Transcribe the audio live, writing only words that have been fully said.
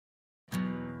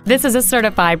This is a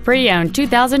certified pre-owned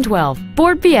 2012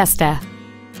 Ford Fiesta.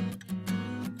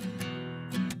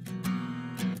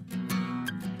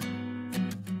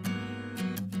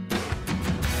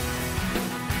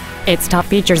 Its top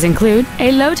features include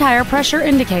a low tire pressure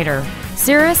indicator,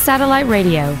 Sirius satellite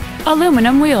radio,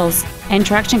 aluminum wheels, and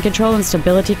traction control and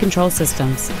stability control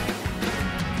systems.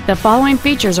 The following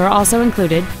features are also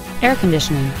included: air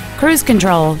conditioning, cruise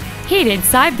control, heated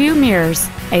side view mirrors,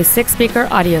 a 6-speaker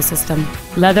audio system,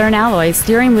 leather and alloy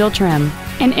steering wheel trim,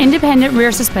 an independent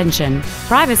rear suspension,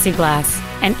 privacy glass,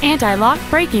 an anti-lock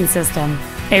braking system,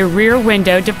 a rear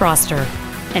window defroster,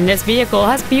 and this vehicle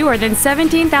has fewer than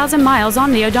 17,000 miles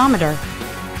on the odometer.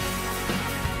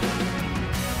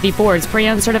 The Ford's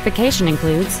pre-owned certification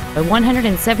includes a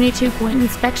 172-point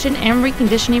inspection and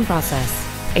reconditioning process,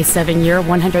 a 7-year,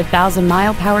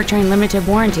 100,000-mile powertrain limited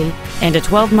warranty, and a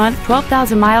 12-month,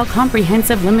 12,000-mile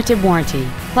comprehensive limited warranty,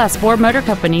 plus Ford Motor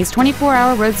Company's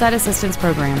 24-hour roadside assistance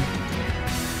program.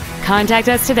 Contact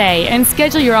us today and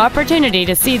schedule your opportunity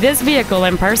to see this vehicle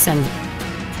in person.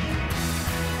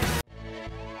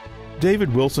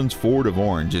 David Wilson's Ford of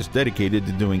Orange is dedicated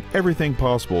to doing everything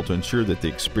possible to ensure that the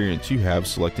experience you have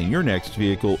selecting your next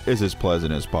vehicle is as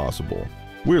pleasant as possible.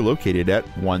 We're located at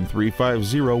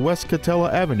 1350 West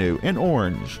Katella Avenue in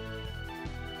Orange.